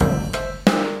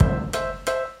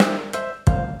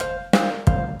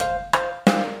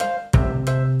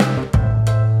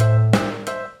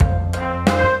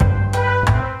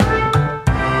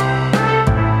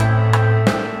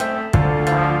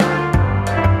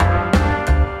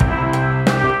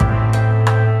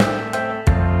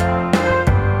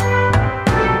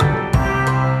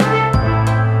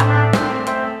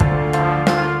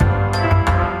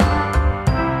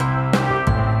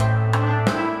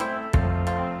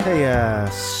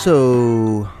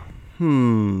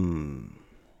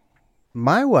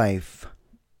My wife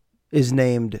is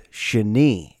named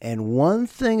Shani, and one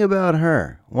thing about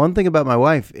my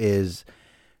wife is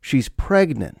she's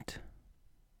pregnant.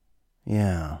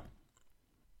 Yeah.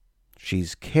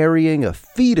 She's carrying a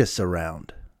fetus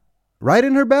around, right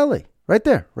in her belly, right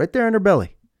there in her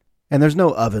belly. And there's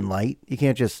no oven light. You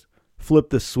can't just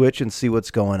flip the switch and see what's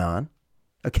going on.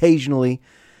 Occasionally,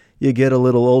 you get a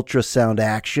little ultrasound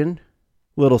action,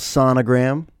 little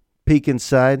sonogram, peek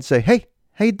inside and say, hey,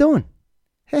 how you doing?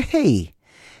 Hey,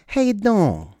 how you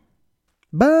doing?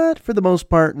 But for the most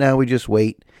part, now we just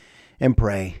wait and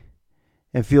pray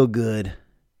and feel good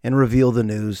and reveal the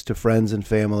news to friends and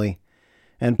family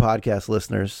and podcast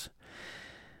listeners.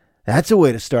 That's a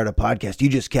way to start a podcast. You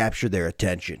just capture their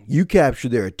attention. You capture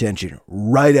their attention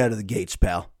right out of the gates,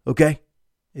 pal. Okay?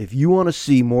 If you want to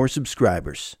see more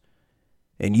subscribers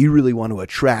and you really want to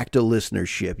attract a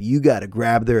listenership, you got to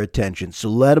grab their attention. So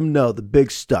let them know the big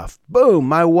stuff. Boom,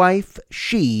 my wife,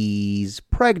 she's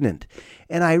pregnant.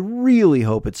 And I really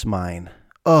hope it's mine.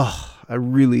 Oh, I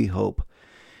really hope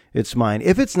it's mine.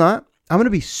 If it's not, I'm going to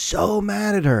be so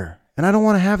mad at her. And I don't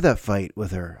want to have that fight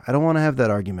with her. I don't want to have that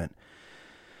argument.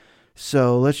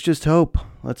 So let's just hope.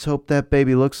 Let's hope that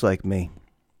baby looks like me.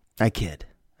 I kid.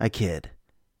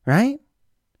 Right?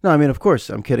 No, I mean, of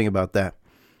course, I'm kidding about that.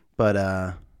 But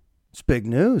it's big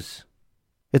news.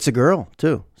 It's a girl,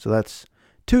 too. So that's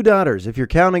 2 daughters. If you're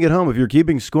counting at home, if you're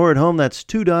keeping score at home, that's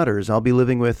 2 daughters. I'll be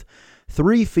living with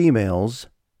 3 females.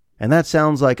 And that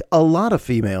sounds like a lot of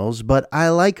females, but I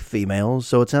like females,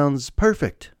 so it sounds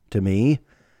perfect to me.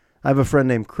 I have a friend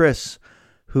named Chris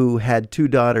who had 2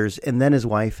 daughters, and then his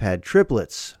wife had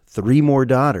triplets, 3 more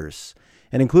daughters.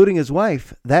 And including his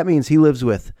wife, that means he lives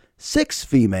with 6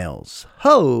 females.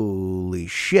 Holy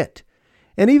shit.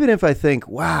 And even if I think,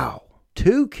 wow,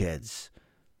 2 kids,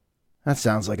 that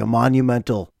sounds like a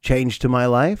monumental change to my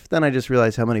life, then I just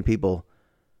realize how many people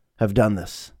have done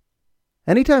this.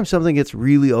 Anytime something gets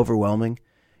really overwhelming,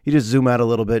 you just zoom out a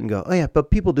little bit and go, oh yeah,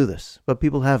 but people do this. But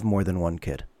people have more than 1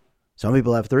 kid. Some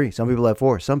people have 3, some people have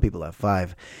 4, some people have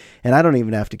 5. And I don't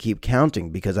even have to keep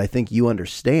counting because I think you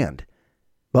understand.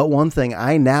 But one thing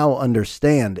I now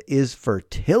understand is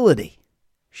fertility.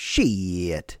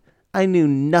 Shit. I knew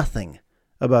nothing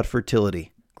about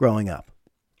fertility growing up.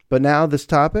 But now this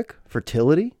topic,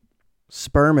 fertility,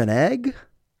 sperm and egg,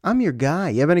 I'm your guy.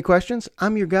 You have any questions?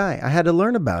 I'm your guy. I had to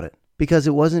learn about it because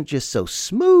it wasn't just so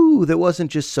smooth. It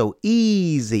wasn't just so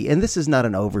easy. And this is not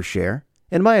an overshare.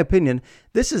 In my opinion,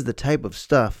 this is the type of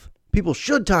stuff people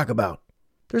should talk about.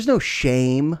 There's no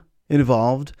shame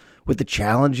involved with the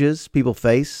challenges people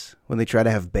face when they try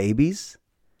to have babies.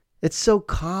 It's so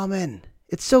common.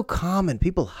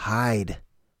 People hide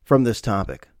from this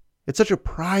topic. It's such a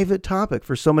private topic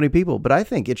for so many people, but I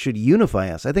think it should unify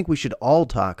us. I think we should all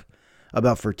talk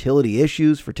about fertility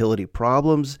issues, fertility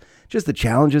problems, just the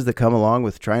challenges that come along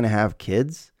with trying to have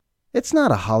kids. It's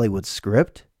not a Hollywood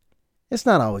script. It's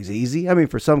not always easy. I mean,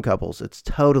 for some couples, it's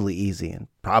totally easy, and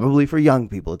probably for young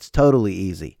people, it's totally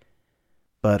easy.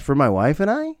 But for my wife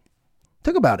and I, it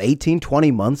took about 18,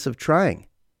 20 months of trying.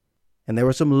 And there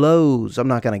were some lows. I'm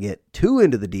not going to get too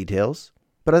into the details,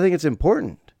 but I think it's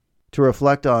important to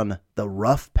reflect on the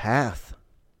rough path.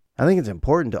 I think it's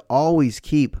important to always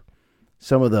keep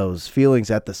some of those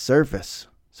feelings at the surface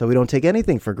so we don't take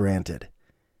anything for granted.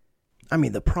 I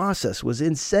mean, the process was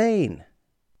insane.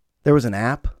 There was an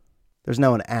app. There's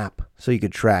now an app so you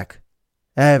could track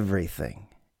everything.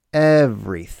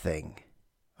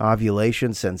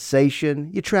 Ovulation, sensation,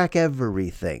 you track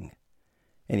everything.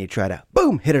 And you try to,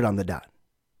 boom, hit it on the dot.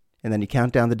 And then you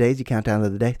count down the days, and you count down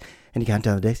the days,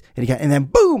 and then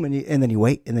boom, and then you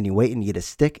wait, and you get a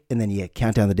stick, and then you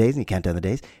count down the days, and you count down the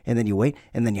days, and then you wait,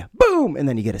 and then you boom, and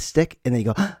then you get a stick, and then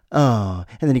you go, oh,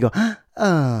 and then you go,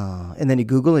 oh, and then you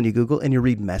Google, and you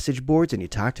read message boards, and you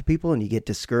talk to people, and you get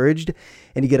discouraged,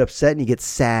 and you get upset, and you get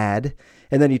sad,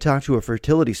 and then you talk to a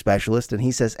fertility specialist, and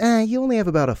he says, you only have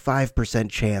about a 5%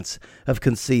 chance of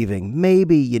conceiving.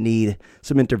 Maybe you need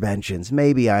some interventions,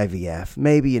 maybe IVF,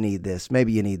 maybe you need this,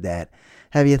 maybe you need that.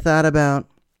 Have you thought about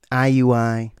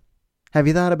IUI? Have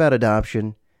you thought about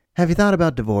adoption? Have you thought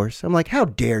about divorce? I'm like, how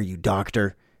dare you,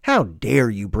 doctor? How dare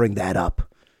you bring that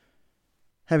up?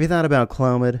 Have you thought about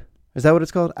Clomid? Is that what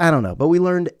it's called? I don't know. But we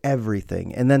learned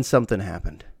everything, and then something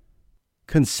happened.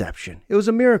 Conception. It was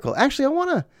a miracle. Actually, I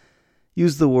want to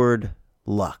use the word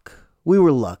luck. We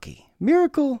were lucky.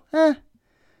 Miracle?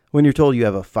 When you're told you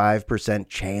have a 5%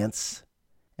 chance,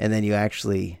 and then you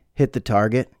actually hit the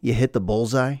target, you hit the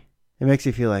bullseye, it makes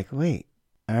you feel like, wait,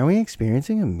 are we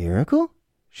experiencing a miracle?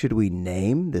 Should we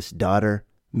name this daughter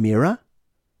Mira?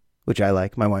 which I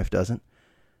like. My wife doesn't.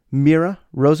 Mira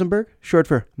Rosenberg, short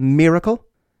for Miracle.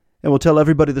 And we'll tell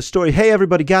everybody the story. Hey,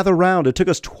 everybody, gather around. It took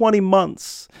us 20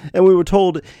 months. And we were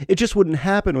told it just wouldn't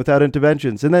happen without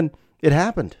interventions. And then it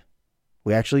happened.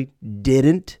 We actually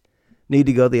didn't need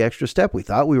to go the extra step. We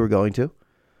thought we were going to.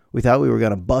 We thought we were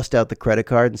going to bust out the credit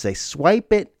card and say,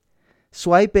 swipe it,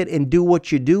 and do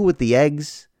what you do with the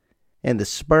eggs and the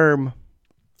sperm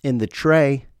in the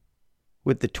tray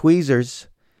with the tweezers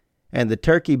and the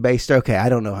turkey baster. Okay, I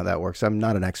don't know how that works. I'm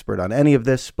not an expert on any of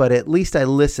this, but at least I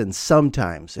listen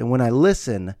sometimes. And when I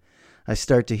listen, I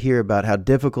start to hear about how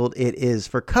difficult it is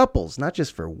for couples, not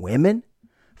just for women,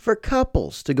 for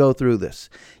couples to go through this.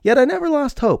 Yet I never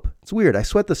lost hope. It's weird. I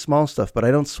sweat the small stuff, but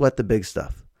I don't sweat the big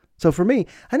stuff. So for me,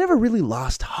 I never really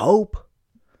lost hope.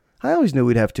 I always knew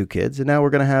we'd have 2 kids, and now we're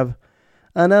going to have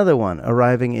another one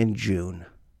arriving in June.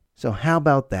 So how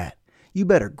about that? You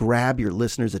better grab your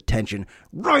listeners' attention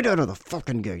right out of the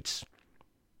fucking gates.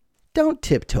 Don't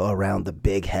tiptoe around the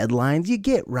big headlines. You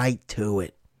get right to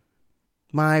it.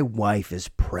 My wife is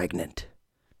pregnant.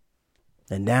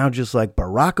 And now, just like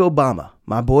Barack Obama,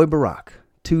 my boy Barack,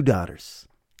 2 daughters.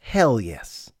 Hell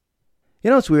yes.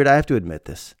 You know, it's weird. I have to admit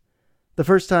this. The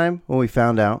first time when we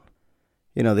found out,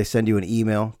 they send you an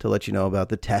email to let you know about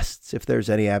the tests, if there's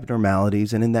any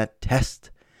abnormalities. And in that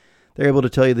test, they're able to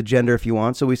tell you the gender if you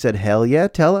want. So we said, hell yeah,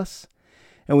 tell us.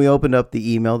 And we opened up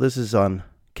the email. This is on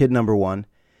kid number 1.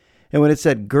 And when it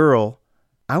said girl,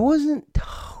 I wasn't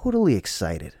totally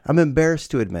excited. I'm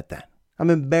embarrassed to admit that.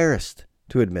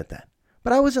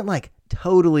 But I wasn't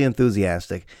totally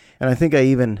enthusiastic. And I think I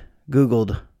even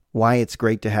Googled why it's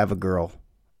great to have a girl.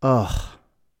 Ugh,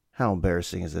 how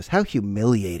embarrassing is this? How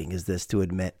humiliating is this to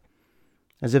admit?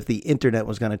 As if the internet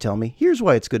was going to tell me, here's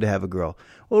why it's good to have a girl.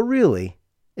 Well, really,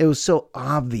 it was so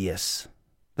obvious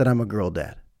that I'm a girl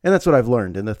dad. And that's what I've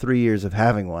learned in the 3 years of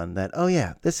having one, that, oh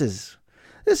yeah, this is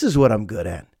what I'm good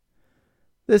at.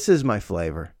 This is my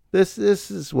flavor. This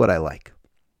is what I like.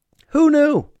 Who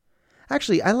knew?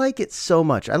 Actually, I like it so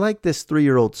much. I like this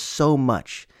 3-year-old so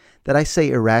much that I say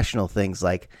irrational things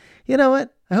like, you know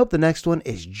what? I hope the next one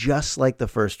is just like the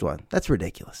first one. That's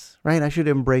ridiculous, right? I should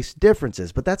embrace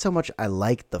differences, but that's how much I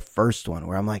like the first one,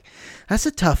 where I'm like, that's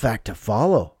a tough act to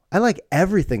follow. I like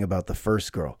everything about the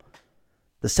first girl.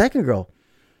 The second girl,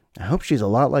 I hope she's a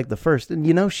lot like the first,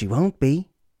 and she won't be.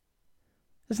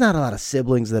 There's not a lot of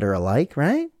siblings that are alike,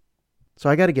 right? So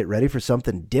I got to get ready for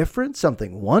something different,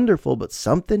 something wonderful, but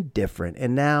something different.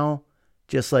 And now,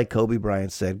 just like Kobe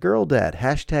Bryant said, girl dad,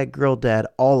 #girl dad,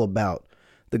 all about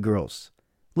the girls.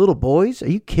 Little boys, are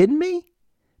you kidding me?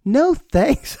 No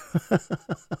thanks.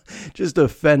 Just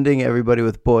offending everybody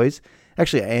with boys.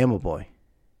 Actually, I am a boy.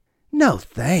 No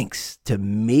thanks to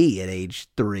me at age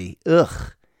 3.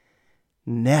 Ugh.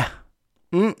 Nah.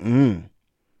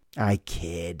 I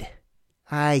kid.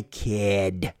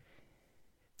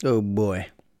 Oh boy.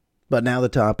 But now the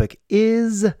topic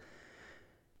is,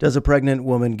 does a pregnant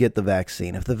woman get the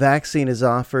vaccine? If the vaccine is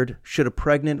offered, should a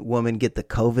pregnant woman get the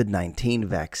COVID-19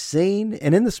 vaccine?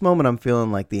 And in this moment, I'm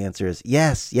feeling like the answer is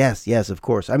yes, of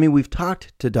course. I mean, we've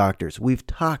talked to doctors. We've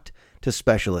talked to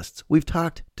specialists. We've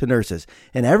talked to nurses.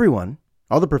 And everyone,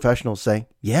 all the professionals say,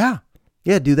 yeah,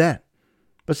 do that.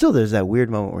 But still, there's that weird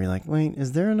moment where you're like, wait,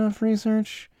 is there enough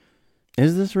research?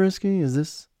 Is this risky? Is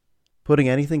this putting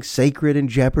anything sacred in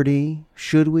jeopardy?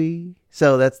 Should we?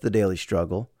 So that's the daily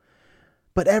struggle.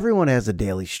 But everyone has a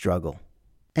daily struggle.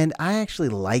 And I actually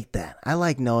like that. I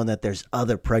like knowing that there's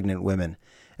other pregnant women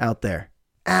out there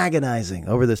agonizing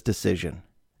over this decision.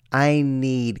 I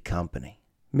need company.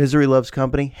 Misery loves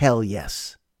company? Hell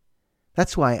yes.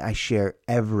 That's why I share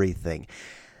everything.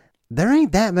 There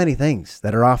ain't that many things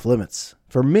that are off limits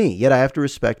for me, yet I have to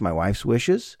respect my wife's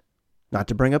wishes. Not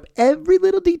to bring up every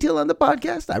little detail on the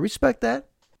podcast. I respect that.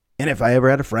 And if I ever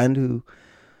had a friend who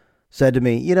said to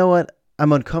me, you know what,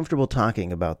 I'm uncomfortable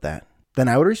talking about that, then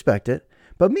I would respect it.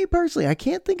 But me personally, I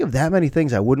can't think of that many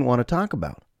things I wouldn't want to talk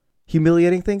about.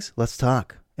 Humiliating things? Let's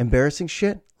talk. Embarrassing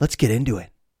shit? Let's get into it.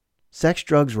 Sex,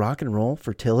 drugs, rock and roll,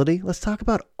 fertility? Let's talk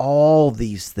about all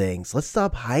these things. Let's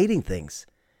stop hiding things.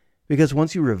 Because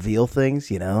once you reveal things,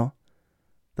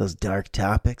 those dark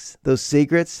topics, those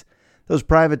secrets, those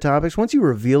private topics, once you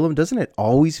reveal them, doesn't it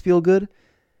always feel good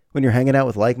when you're hanging out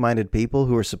with like-minded people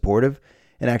who are supportive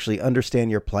and actually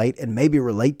understand your plight and maybe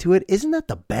relate to it? Isn't that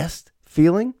the best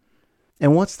feeling?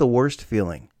 And what's the worst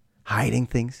feeling? Hiding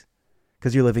things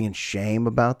because you're living in shame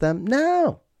about them?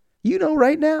 No.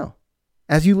 Right now,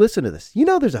 as you listen to this,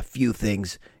 there's a few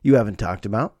things you haven't talked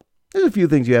about. There's a few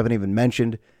things you haven't even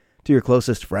mentioned to your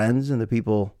closest friends and the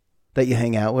people that you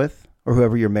hang out with or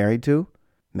whoever you're married to.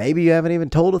 Maybe you haven't even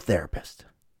told a therapist.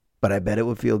 But I bet it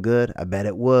would feel good. I bet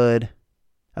it would.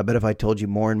 I bet if I told you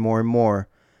more and more and more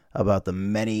about the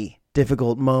many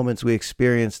difficult moments we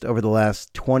experienced over the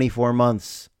last 24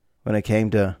 months when it came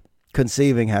to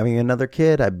conceiving, having another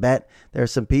kid, I bet there are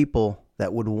some people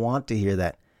that would want to hear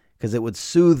that because it would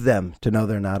soothe them to know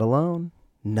they're not alone.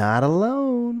 Not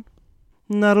alone.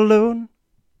 Not alone.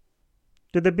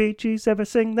 Did the Bee Gees ever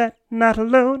sing that? Not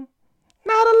alone.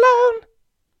 Not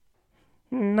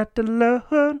alone. Not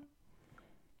alone.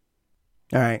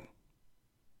 All right.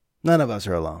 None of us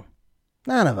are alone.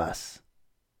 None of us.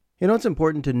 You know, it's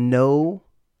important to know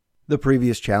the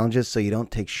previous challenges so you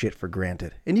don't take shit for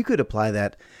granted. And you could apply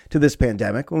that to this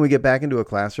pandemic when we get back into a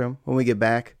classroom, when we get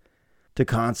back to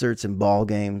concerts and ball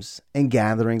games and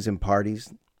gatherings and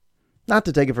parties. Not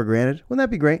to take it for granted. Wouldn't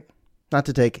that be great? Not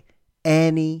to take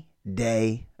any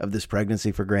day of this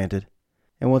pregnancy for granted.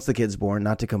 And once the kid's born,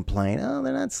 not to complain. Oh,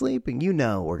 they're not sleeping. You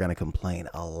know we're going to complain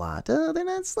a lot. Oh, they're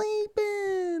not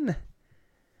sleeping.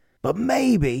 But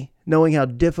maybe, knowing how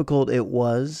difficult it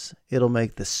was, it'll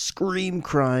make the scream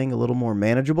crying a little more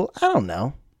manageable. I don't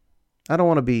know. I don't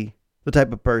want to be the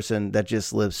type of person that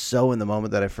just lives so in the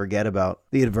moment that I forget about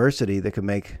the adversity that could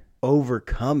make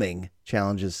overcoming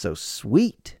challenges so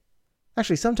sweet.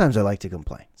 Actually, sometimes I like to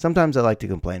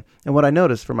complain. And what I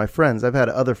noticed from my friends, I've had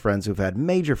other friends who've had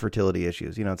major fertility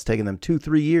issues. You know, it's taken them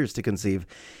 2-3 years to conceive.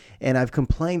 And I've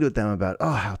complained with them about,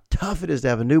 how tough it is to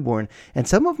have a newborn. And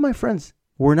some of my friends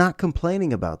were not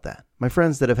complaining about that. My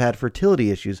friends that have had fertility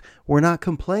issues were not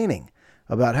complaining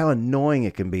about how annoying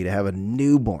it can be to have a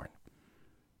newborn.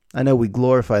 I know we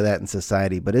glorify that in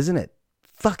society, but isn't it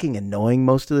fucking annoying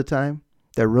most of the time?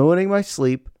 They're ruining my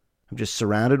sleep. I'm just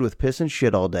surrounded with piss and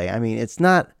shit all day. I mean, it's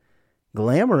not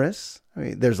glamorous. I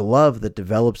mean, there's love that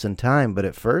develops in time, but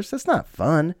at first, that's not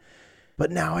fun.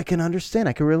 But now I can understand.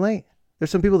 I can relate. There's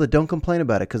some people that don't complain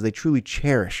about it because they truly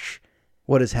cherish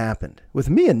what has happened. With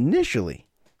me initially,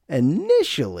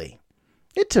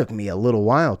 it took me a little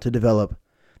while to develop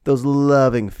those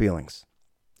loving feelings.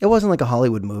 It wasn't like a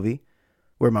Hollywood movie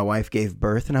where my wife gave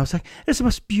birth and I was like, it's the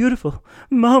most beautiful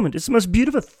moment. It's the most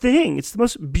beautiful thing. It's the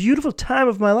most beautiful time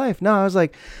of my life. No, I was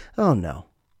like, oh no,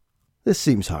 this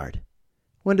seems hard.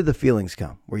 When did the feelings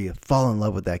come where you fall in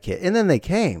love with that kid? And then they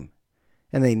came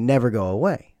and they never go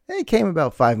away. They came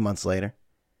about 5 months later.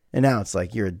 And now it's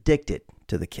like you're addicted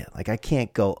to the kid. Like I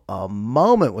can't go a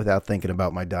moment without thinking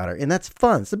about my daughter. And that's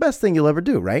fun. It's the best thing you'll ever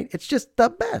do, right? It's just the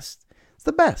best. It's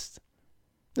the best.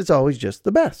 It's always just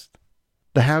the best.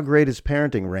 The How Great is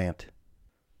Parenting rant.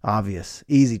 Obvious,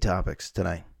 easy topics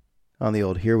tonight on the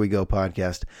old Here We Go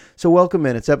podcast. So welcome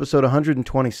in. It's episode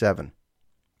 127.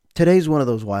 Today's one of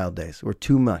those wild days where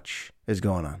too much is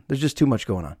going on. There's just too much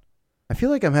going on. I feel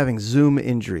like I'm having Zoom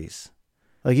injuries.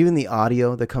 Like even the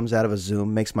audio that comes out of a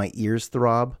Zoom makes my ears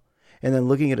throb. And then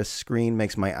looking at a screen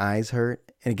makes my eyes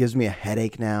hurt. And it gives me a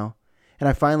headache now. And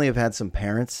I finally have had some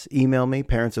parents email me,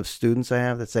 parents of students I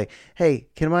have that say, hey,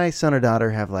 can my son or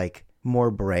daughter have like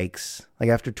more breaks? Like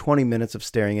after 20 minutes of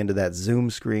staring into that Zoom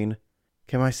screen,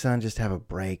 can my son just have a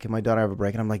break? Can my daughter have a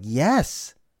break? And I'm like,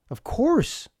 yes, of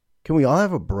course. Can we all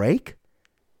have a break?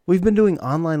 We've been doing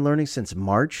online learning since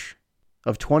March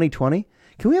of 2020.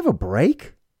 Can we have a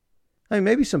break? I mean,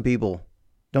 maybe some people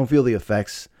don't feel the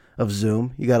effects of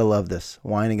Zoom. You got to love this,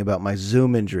 whining about my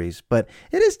Zoom injuries. But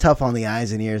it is tough on the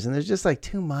eyes and ears, and there's just like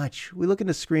too much. We look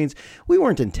into screens. We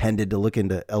weren't intended to look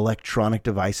into electronic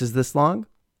devices this long.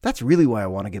 That's really why I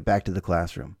want to get back to the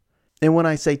classroom. And when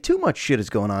I say too much shit is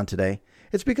going on today,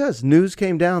 it's because news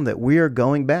came down that we are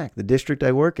going back. The district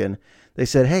I work in, they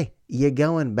said, hey, you're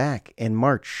going back in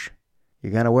March.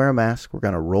 You're going to wear a mask. We're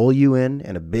going to roll you in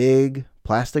a big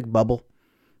plastic bubble.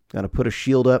 Going to put a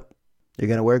shield up. You're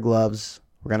going to wear gloves.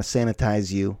 We're going to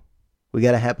sanitize you. We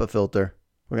got a HEPA filter.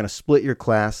 We're going to split your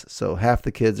class so half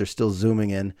the kids are still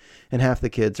Zooming in and half the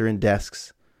kids are in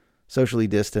desks, socially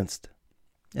distanced.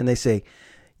 And they say,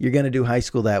 you're going to do high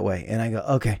school that way. And I go,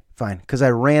 okay, fine. Because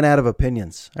I ran out of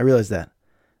opinions. I realized that.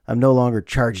 I'm no longer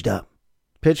charged up.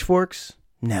 Pitchforks?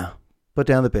 No. Put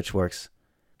down the pitchforks.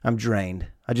 I'm drained.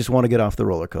 I just want to get off the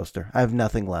roller coaster. I have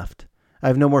nothing left. I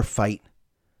have no more fight.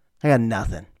 I got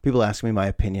nothing. People ask me my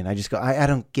opinion. I just go, I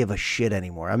don't give a shit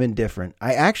anymore. I'm indifferent.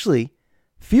 I actually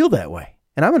feel that way.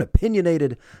 And I'm an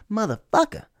opinionated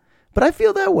motherfucker. But I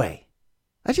feel that way.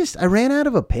 I ran out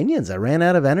of opinions. I ran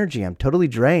out of energy. I'm totally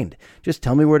drained. Just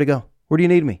tell me where to go. Where do you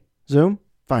need me? Zoom?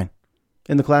 Fine.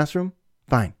 In the classroom?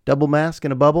 Fine. Double mask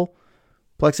in a bubble?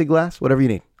 Plexiglass? Whatever you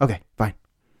need. Okay, fine.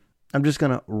 I'm just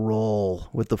going to roll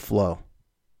with the flow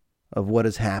of what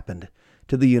has happened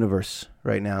to the universe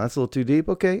right now. That's a little too deep.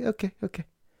 Okay.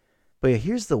 But yeah,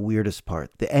 here's the weirdest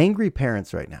part. The angry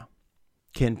parents right now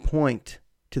can point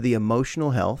to the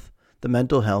emotional health the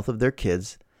mental health of their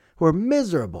kids who are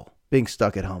miserable being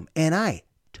stuck at home. And I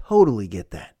totally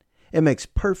get that. It makes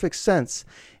perfect sense.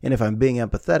 And if I'm being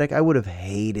empathetic, I would have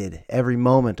hated every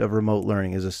moment of remote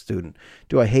learning as a student.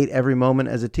 Do I hate every moment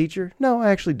as a teacher? No, I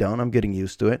actually don't. I'm getting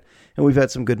used to it. And we've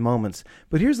had some good moments.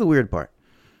 But here's the weird part.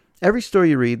 Every story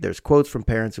you read, there's quotes from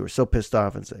parents who are so pissed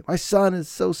off and say, my son is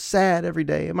so sad every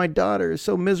day, and my daughter is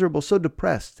so miserable, so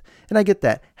depressed. And I get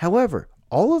that. However,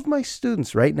 all of my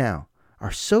students right now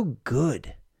are so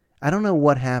good. I don't know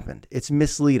what happened. It's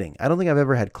misleading. I don't think I've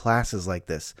ever had classes like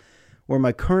this where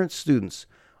my current students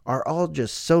are all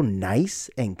just so nice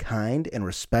and kind and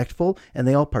respectful, and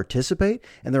they all participate,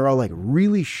 and they're all like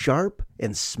really sharp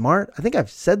and smart. I think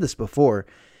I've said this before.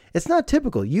 It's not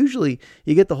typical. Usually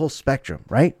you get the whole spectrum,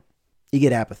 right? You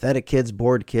get apathetic kids,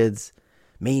 bored kids,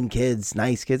 mean kids,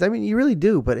 nice kids. I mean, you really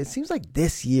do. But it seems like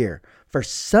this year, for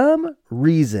some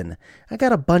reason, I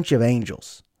got a bunch of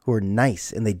angels who are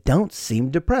nice and they don't seem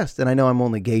depressed. And I know I'm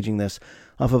only gauging this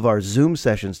off of our Zoom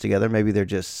sessions together. Maybe they're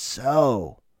just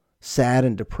so sad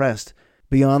and depressed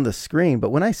beyond the screen. But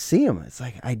when I see them, it's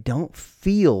like I don't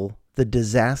feel the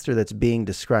disaster that's being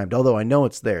described. Although I know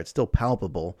it's there. It's still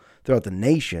palpable throughout the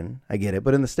nation. I get it.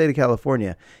 But in the state of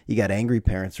California, you got angry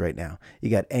parents right now. You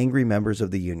got angry members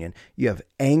of the union. You have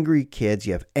angry kids.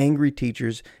 You have angry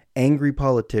teachers, angry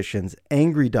politicians,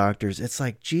 angry doctors. It's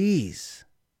like, geez,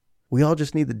 we all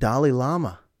just need the Dalai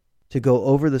Lama to go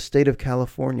over the state of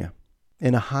California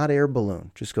in a hot air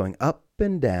balloon, just going up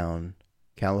and down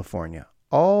California,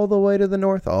 all the way to the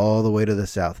north, all the way to the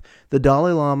south. The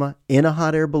Dalai Lama in a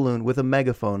hot air balloon with a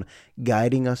megaphone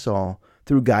guiding us all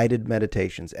through guided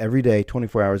meditations every day,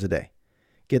 24 hours a day.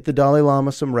 Get the Dalai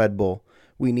Lama some Red Bull.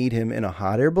 We need him in a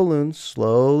hot air balloon,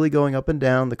 slowly going up and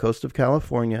down the coast of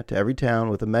California to every town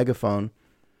with a megaphone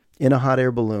in a hot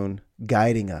air balloon,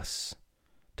 guiding us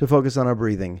to focus on our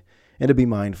breathing and to be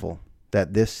mindful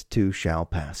that this too shall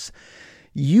pass.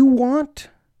 You want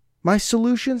my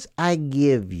solutions? I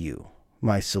give you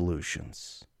my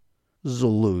solutions.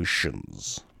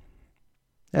 Solutions.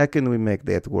 How can we make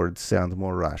that word sound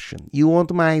more Russian? You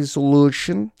want my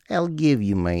solution? I'll give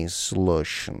you my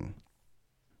solution.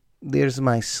 There's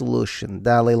my solution.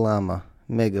 Dalai Lama,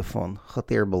 megaphone,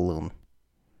 hot air balloon.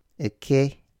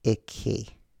 Okay.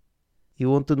 You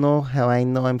want to know how I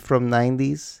know I'm from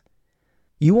 90s?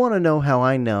 You want to know how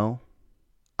I know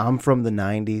I'm from the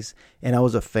 90s and I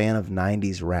was a fan of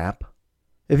 90s rap?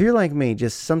 If you're like me,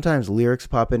 just sometimes lyrics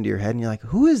pop into your head and you're like,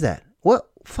 who is that? What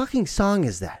fucking song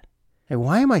is that? And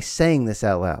why am I saying this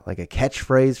out loud? Like a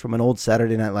catchphrase from an old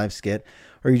Saturday Night Live skit?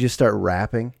 Or you just start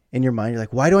rapping in your mind. You're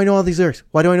like, why do I know all these lyrics?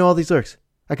 Why do I know all these lyrics?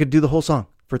 I could do the whole song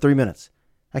for 3 minutes.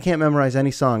 I can't memorize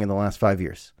any song in the last 5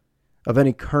 years of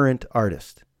any current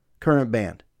artist, current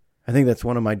band. I think that's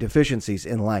one of my deficiencies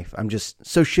in life. I'm just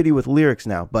so shitty with lyrics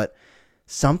now. But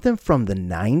something from the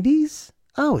 90s?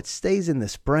 Oh, it stays in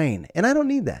this brain. And I don't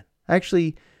need that. I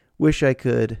actually wish I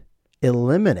could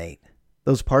eliminate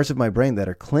those parts of my brain that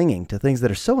are clinging to things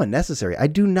that are so unnecessary. I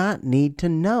do not need to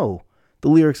know the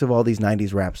lyrics of all these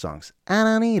 90s rap songs. I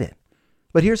don't need it.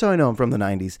 But here's how I know I'm from the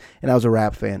 90s, and I was a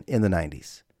rap fan in the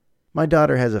 90s. My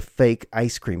daughter has a fake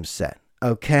ice cream set.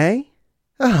 Okay?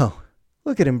 Oh,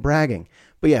 look at him bragging.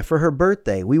 But yeah, for her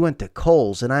birthday, we went to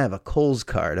Kohl's, and I have a Kohl's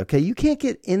card. Okay? You can't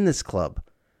get in this club.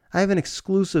 I have an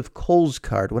exclusive Kohl's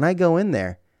card. When I go in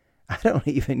there, I don't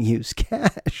even use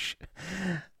cash.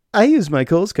 I use my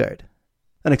Kohl's card.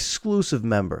 An exclusive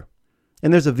member.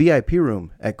 And there's a VIP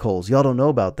room at Kohl's. Y'all don't know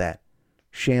about that.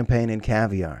 Champagne and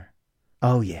caviar.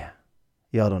 Oh, yeah.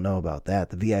 Y'all don't know about that.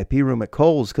 The VIP room at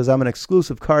Kohl's, because I'm an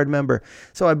exclusive card member.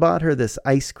 So I bought her this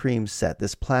ice cream set,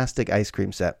 this plastic ice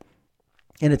cream set.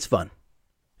 And it's fun.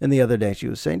 And the other day she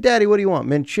was saying, Daddy, what do you want?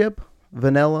 Mint chip?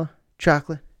 Vanilla?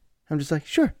 Chocolate? I'm just like,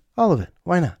 sure, all of it.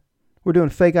 Why not? We're doing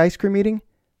fake ice cream eating?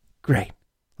 Great.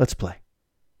 Let's play.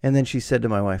 And then she said to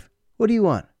my wife, what do you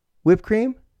want? Whipped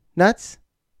cream? Nuts?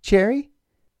 Cherry?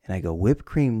 And I go, whipped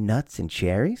cream, nuts, and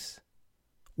cherries?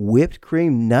 Whipped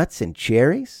cream, nuts, and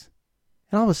cherries?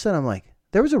 And all of a sudden I'm like,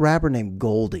 there was a rapper named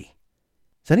Goldie.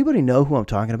 Does anybody know who I'm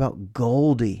talking about?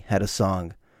 Goldie had a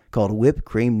song called Whipped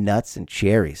Cream, Nuts, and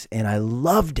Cherries. And I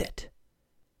loved it.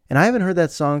 And I haven't heard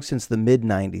that song since the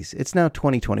mid-90s. It's now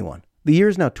 2021. The year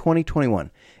is now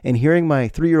 2021. And hearing my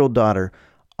 3-year-old daughter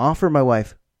offer my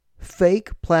wife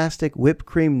fake plastic whipped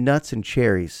cream, nuts, and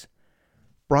cherries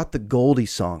brought the Goldie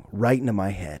song right into my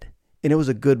head. And it was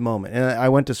a good moment. And I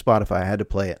went to Spotify. I had to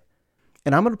play it.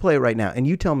 And I'm going to play it right now. And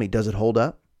you tell me, does it hold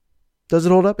up? Does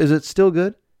it hold up? Is it still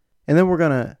good? And then we're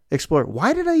going to explore,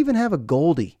 why did I even have a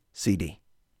Goldie CD?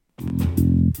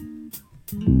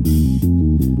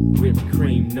 Whipped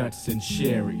cream, nuts, and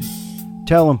cherries.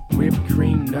 Tell him. Whipped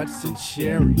cream, nuts, and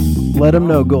cherries. Let him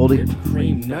know, Goldie. Whipped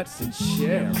cream, nuts, and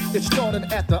cherries. It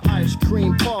started at the ice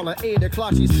cream parlor. 8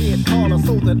 o'clock, she said, call her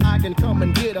so that I can come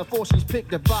and get her, for she's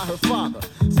picked up by her father.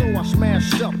 So I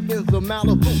smashed up in the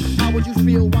Malibu. How would you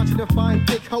feel watching a fine,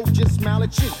 thick hoe just smile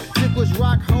at you? Dick was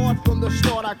rock hard from the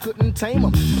start, I couldn't tame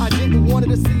him. I didn't want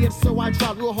her to see it, so I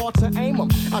tried real hard to aim him.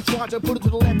 I tried to put it to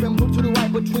the left and put it to the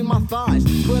right between my thighs.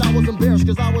 But I was embarrassed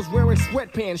because I was wearing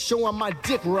sweatpants showing my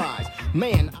dick rise.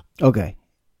 Man. Okay,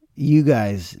 you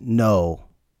guys know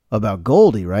about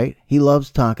Goldie, right? He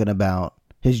loves talking about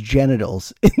his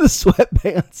genitals in the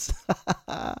sweatpants.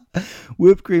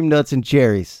 Whipped cream, nuts, and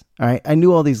cherries. All right, I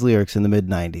knew all these lyrics in the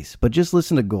mid-90s, but just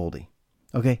listen to Goldie.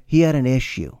 Okay, he had an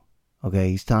issue.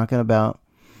 Okay, he's talking about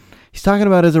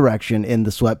his erection in the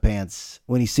sweatpants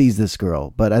when he sees this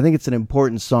girl. But I think it's an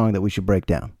important song that we should break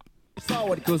down.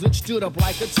 Saw it cause it stood up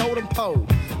like a totem pole.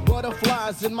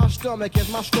 Butterflies in my stomach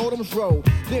as my scrotums roll.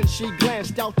 Then she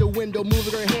glanced out the window,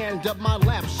 moving her hand up my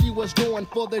lap. She was going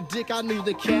for the dick, I knew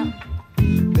the cap.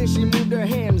 Then she moved her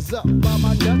hands up by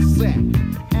my nutsack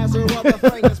as her other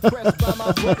fingers pressed by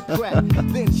my butt crack.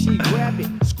 Then she grabbed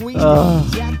it, squeezed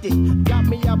it, jacked it, got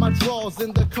me out my drawers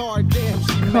in the car. Damn,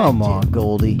 she Come on,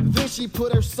 Goldie. Then she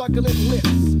put her succulent lips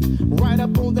right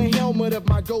up on the helmet of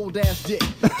my gold ass dick.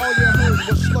 All you heard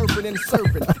was slurping and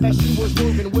surfing as she was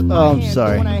moving with my hands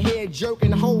on her head,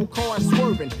 jerking, whole car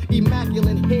swerving,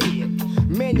 immaculate head.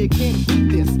 Man, you can't beat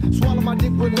this. Swallow my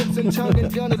dick with lips and tongue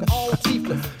and gun it all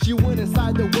teethless. She went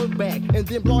inside the work bag and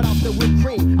then brought out the whipped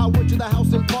cream. I went to the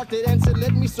house and parked it and said,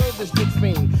 let me serve this dick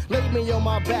fiend. Laid me on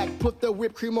my back, put the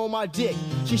whipped cream on my dick.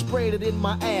 She sprayed it in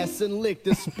my ass and licked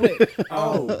the split.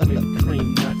 Oh, whipped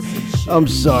cream, nuts, and cherries. I'm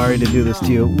sorry to do this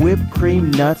to you. Whipped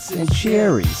cream, nuts, and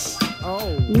cherries.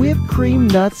 Whipped cream,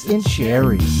 nuts, and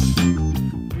cherries.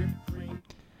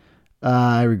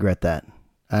 I regret that.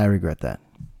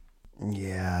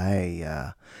 Yeah,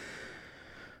 I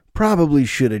probably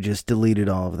should have just deleted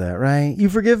all of that, right? You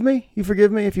forgive me? You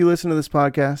forgive me if you listen to this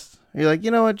podcast? You're like,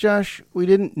 you know what, Josh? We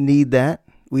didn't need that.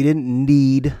 We didn't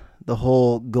need the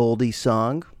whole Goldie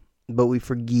song, but we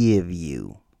forgive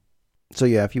you. So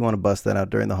yeah, if you want to bust that out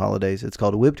during the holidays, it's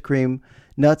called Whipped Cream,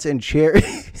 Nuts, and Cherry.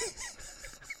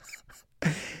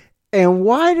 And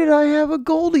why did I have a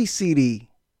Goldie CD?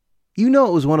 You know,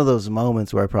 it was one of those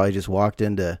moments where I probably just walked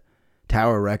into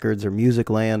Tower Records or Music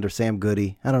Land or Sam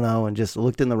Goody, I don't know, and just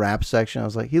looked in the rap section. I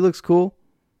was like, he looks cool.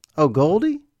 Oh,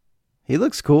 Goldie? He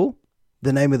looks cool.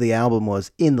 The name of the album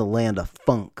was In the Land of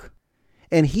Funk.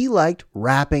 And he liked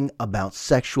rapping about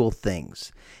sexual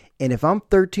things. And if I'm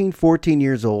 13, 14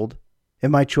 years old,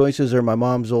 and my choices are my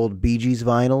mom's old Bee Gees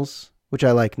vinyls, which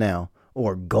I like now,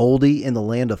 or Goldie In the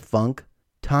Land of Funk,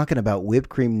 talking about whipped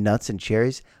cream, nuts, and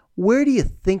cherries, where do you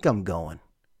think I'm going?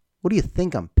 What do you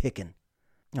think I'm picking?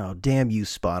 Oh, damn you,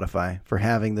 Spotify, for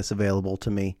having this available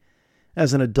to me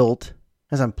as an adult,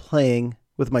 as I'm playing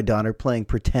with my daughter, playing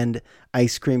pretend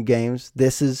ice cream games.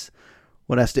 This is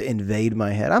what has to invade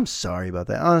my head. I'm sorry about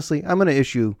that. Honestly, I'm going to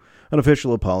issue an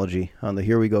official apology on the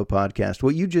Here We Go podcast.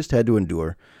 What you just had to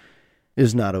endure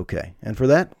is not okay. And for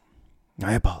that,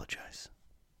 I apologize.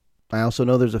 I also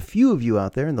know there's a few of you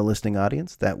out there in the listening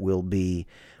audience that will be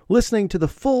listening to the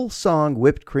full song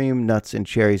Whipped Cream, Nuts, and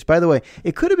Cherries. By the way,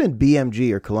 it could have been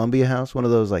BMG or Columbia House, one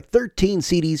of those like 13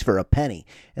 CDs for a penny,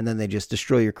 and then they just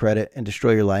destroy your credit and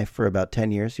destroy your life for about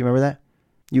 10 years. You remember that?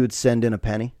 You would send in a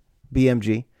penny,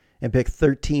 BMG, and pick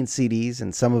 13 CDs,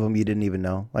 and some of them you didn't even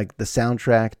know, like the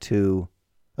soundtrack to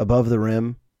Above the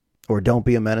Rim or Don't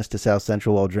Be a Menace to South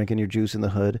Central While Drinking Your Juice in the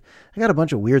Hood. I got a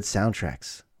bunch of weird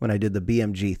soundtracks when I did the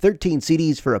BMG 13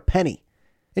 CDs for a penny.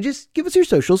 And just give us your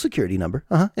social security number.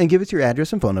 And give us your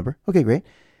address and phone number. Okay, great.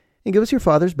 And give us your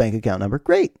father's bank account number.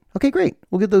 Great. Okay, great.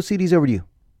 We'll get those CDs over to you.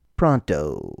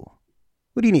 Pronto.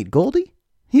 What do you need, Goldie?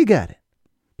 You got it.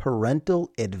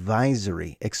 Parental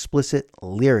advisory. Explicit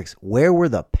lyrics. Where were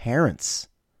the parents?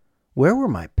 Where were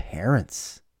my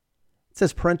parents? It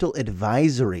says parental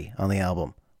advisory on the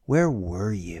album. Where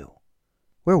were you?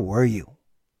 Where were you?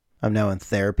 I'm now in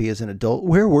therapy as an adult.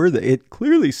 Where were they? It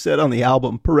clearly said on the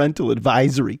album, parental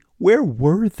advisory. Where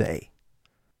were they?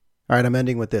 All right, I'm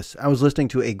ending with this. I was listening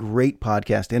to a great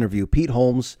podcast interview. Pete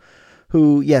Holmes,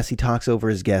 who, yes, he talks over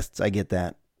his guests. I get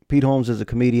that. Pete Holmes is a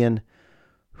comedian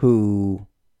who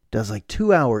does like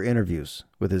 2-hour interviews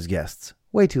with his guests.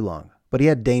 Way too long. But he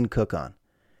had Dane Cook on.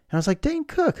 And I was like, Dane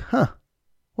Cook, huh?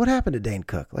 What happened to Dane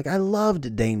Cook? Like, I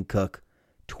loved Dane Cook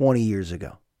 20 years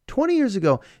ago. 20 years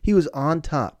ago, he was on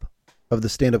top of the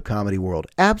stand-up comedy world.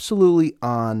 Absolutely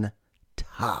on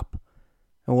top.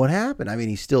 And what happened? I mean,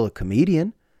 he's still a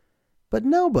comedian, but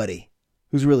nobody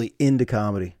who's really into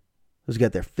comedy who's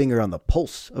got their finger on the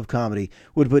pulse of comedy,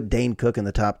 would put Dane Cook in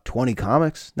the top 20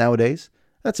 comics nowadays.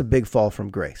 That's a big fall from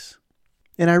grace.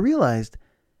 And I realized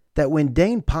that when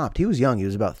Dane popped, he was young. He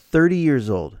was about 30 years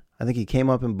old. I think he came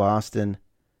up in Boston,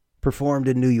 performed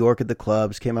in New York at the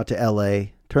clubs, came out to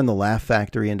L.A., turned the Laugh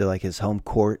Factory into like his home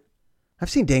court. I've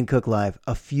seen Dane Cook live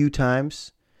a few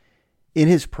times. In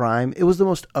his prime, it was the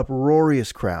most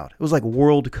uproarious crowd. It was like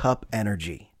World Cup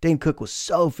energy. Dane Cook was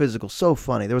so physical, so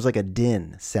funny. There was like a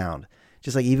din sound.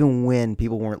 Just like even when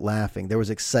people weren't laughing, there was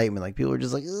excitement. Like people were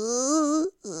just like, he's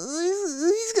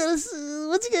gonna,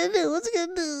 what's he gonna do? What's he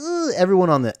gonna do? Everyone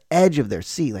on the edge of their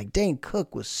seat. Like Dane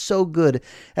Cook was so good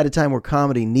at a time where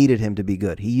comedy needed him to be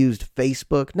good. He used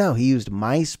Facebook. No, he used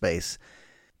MySpace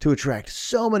to attract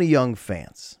so many young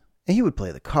fans. And he would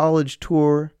play the college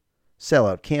tour, sell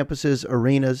out campuses,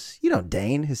 arenas. You know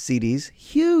Dane, his CDs,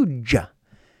 huge.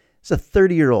 It's a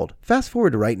 30-year-old. Fast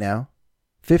forward to right now,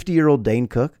 50-year-old Dane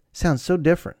Cook sounds so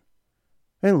different.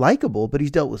 I mean, likable, but he's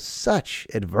dealt with such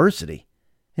adversity.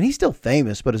 And he's still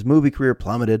famous, but his movie career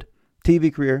plummeted.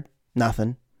 TV career,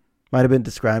 nothing. Might have been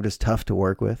described as tough to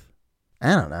work with.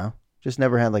 I don't know. Just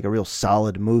never had like a real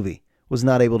solid movie. Was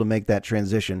not able to make that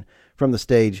transition from the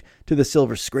stage to the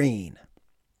silver screen.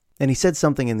 And he said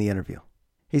something in the interview.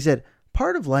 He said,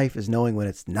 part of life is knowing when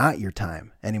it's not your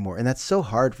time anymore. And that's so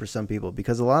hard for some people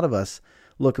because a lot of us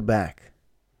look back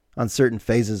on certain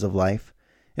phases of life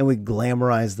and we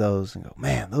glamorize those and go,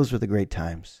 man, those were the great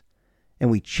times. And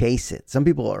we chase it. Some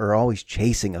people are always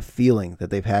chasing a feeling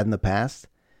that they've had in the past.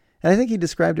 And I think he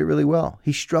described it really well.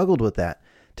 He struggled with that,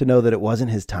 to know that it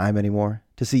wasn't his time anymore,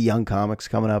 to see young comics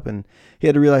coming up. And he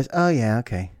had to realize, oh yeah,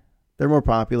 okay, they're more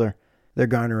popular. They're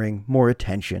garnering more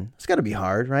attention. It's got to be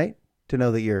hard, right? To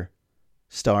know that your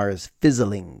star is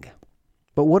fizzling.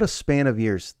 But what a span of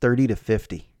years, 30 to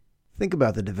 50. Think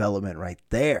about the development right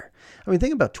there. I mean,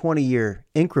 think about 20-year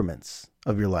increments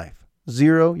of your life.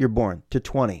 0, you're born, to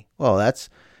 20. Well, that's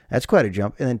quite a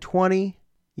jump. And then 20,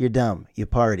 you're dumb. You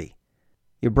party.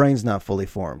 Your brain's not fully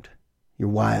formed. You're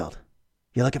wild.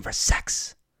 You're looking for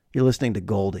sex. You're listening to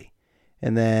Goldie.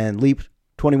 And then leap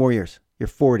 20 more years. You're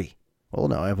 40. Well,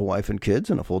 now I have a wife and kids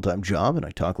and a full-time job, and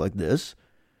I talk like this.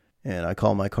 And I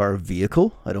call my car a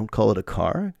vehicle. I don't call it a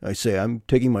car. I say I'm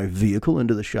taking my vehicle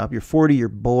into the shop. You're 40. You're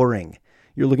boring.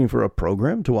 You're looking for a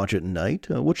program to watch at night.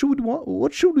 What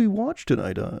should we watch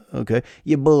tonight? Okay.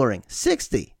 You're boring.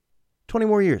 60. 20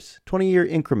 more years. 20-year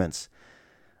increments.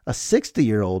 A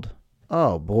 60-year-old,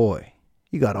 oh boy,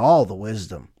 you got all the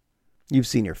wisdom. You've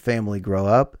seen your family grow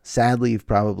up. Sadly, you've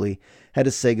probably had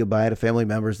to say goodbye to family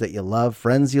members that you love,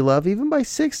 friends you love. Even by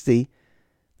 60,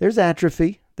 there's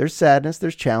atrophy. There's sadness,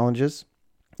 there's challenges.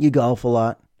 You golf a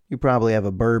lot. You probably have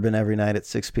a bourbon every night at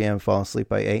 6 p.m., fall asleep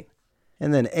by 8.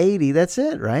 And then 80, that's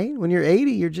it, right? When you're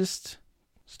 80, you're just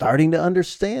starting to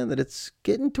understand that it's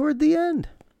getting toward the end.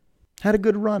 Had a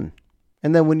good run.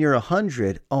 And then when you're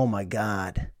 100, oh my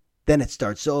God, then it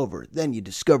starts over. Then you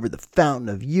discover the fountain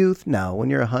of youth. No, when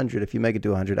you're 100, if you make it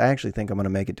to 100, I actually think I'm going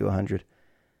to make it to 100.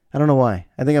 I don't know why.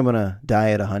 I think I'm going to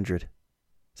die at 100. Is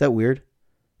that weird?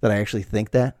 That I actually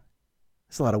think that?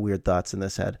 There's a lot of weird thoughts in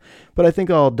this head. But I think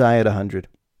I'll die at 100.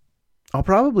 I'll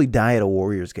probably die at a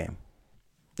Warriors game.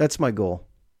 That's my goal.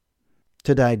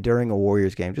 To die during a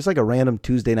Warriors game. Just like a random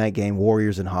Tuesday night game,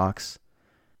 Warriors and Hawks.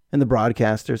 And the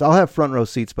broadcasters. I'll have front row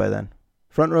seats by then.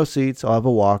 Front row seats. I'll have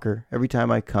a walker. Every time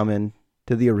I come in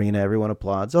to the arena, everyone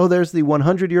applauds. Oh, there's the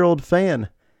 100-year-old fan.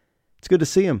 It's good to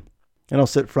see him. And I'll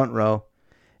sit front row.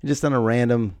 And just on a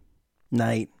random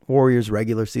night, Warriors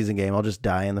regular season game, I'll just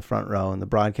die in the front row, and the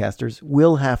broadcasters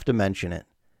will have to mention it.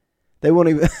 They won't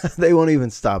even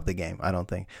stop the game, I don't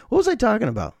think. What was I talking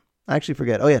about? I actually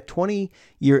forget. Oh yeah,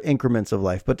 20-year increments of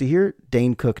life. But to hear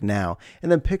Dane Cook now,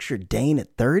 and then picture Dane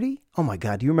at 30? Oh my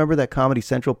God, do you remember that Comedy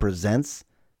Central Presents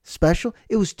special?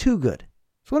 It was too good.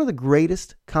 It's one of the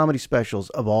greatest comedy specials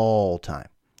of all time.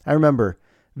 I remember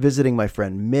visiting my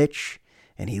friend Mitch,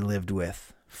 and he lived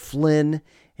with Flynn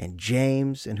and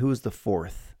James, and who was the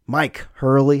fourth? Mike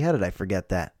Hurley. How did I forget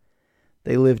that?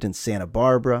 They lived in Santa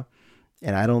Barbara,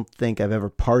 and I don't think I've ever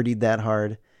partied that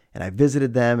hard. And I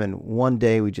visited them, and one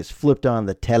day we just flipped on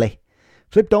the telly,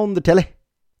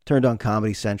 turned on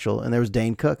Comedy Central, and there was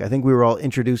Dane Cook. I think we were all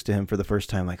introduced to him for the first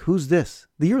time. Like, who's this?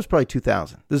 The year was probably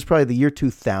 2000. This is probably the year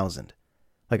 2000.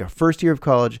 Like our first year of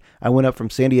college, I went up from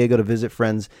San Diego to visit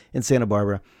friends in Santa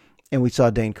Barbara, and we saw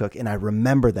Dane Cook, and I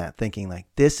remember that thinking, like,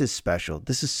 this is special.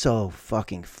 This is so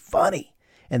fucking funny.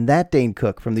 And that Dane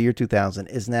Cook from the year 2000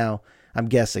 is now, I'm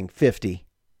guessing, 50.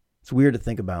 It's weird to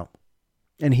think about.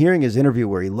 And hearing his interview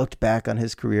where he looked back on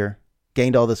his career,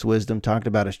 gained all this wisdom, talked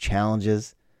about his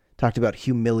challenges, talked about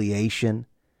humiliation.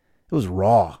 It was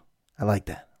raw. I like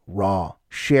that. Raw.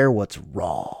 Share what's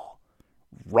raw.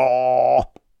 Raw.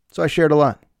 So I shared a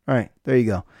lot. All right, there you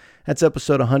go. That's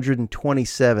episode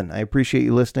 127. I appreciate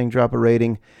you listening. Drop a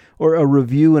rating or a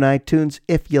review in iTunes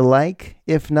if you like.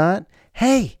 If not,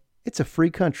 hey, it's a free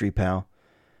country, pal.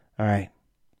 All right,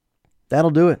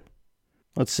 that'll do it.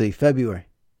 Let's see, February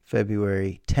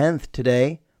 10th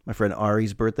today. My friend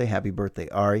Ari's birthday. Happy birthday,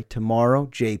 Ari. Tomorrow,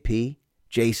 JP.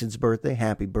 Jason's birthday.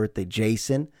 Happy birthday,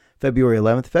 Jason. February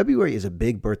 11th. February is a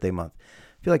big birthday month.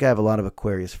 I feel like I have a lot of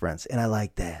Aquarius friends, and I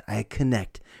like that. I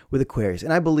connect with Aquarius,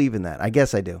 and I believe in that. I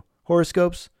guess I do.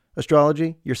 Horoscopes,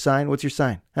 astrology, your sign. What's your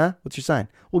sign? Huh? What's your sign?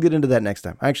 We'll get into that next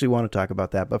time. I actually want to talk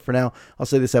about that, but for now, I'll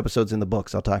say this episode's in the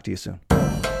books. I'll talk to you soon.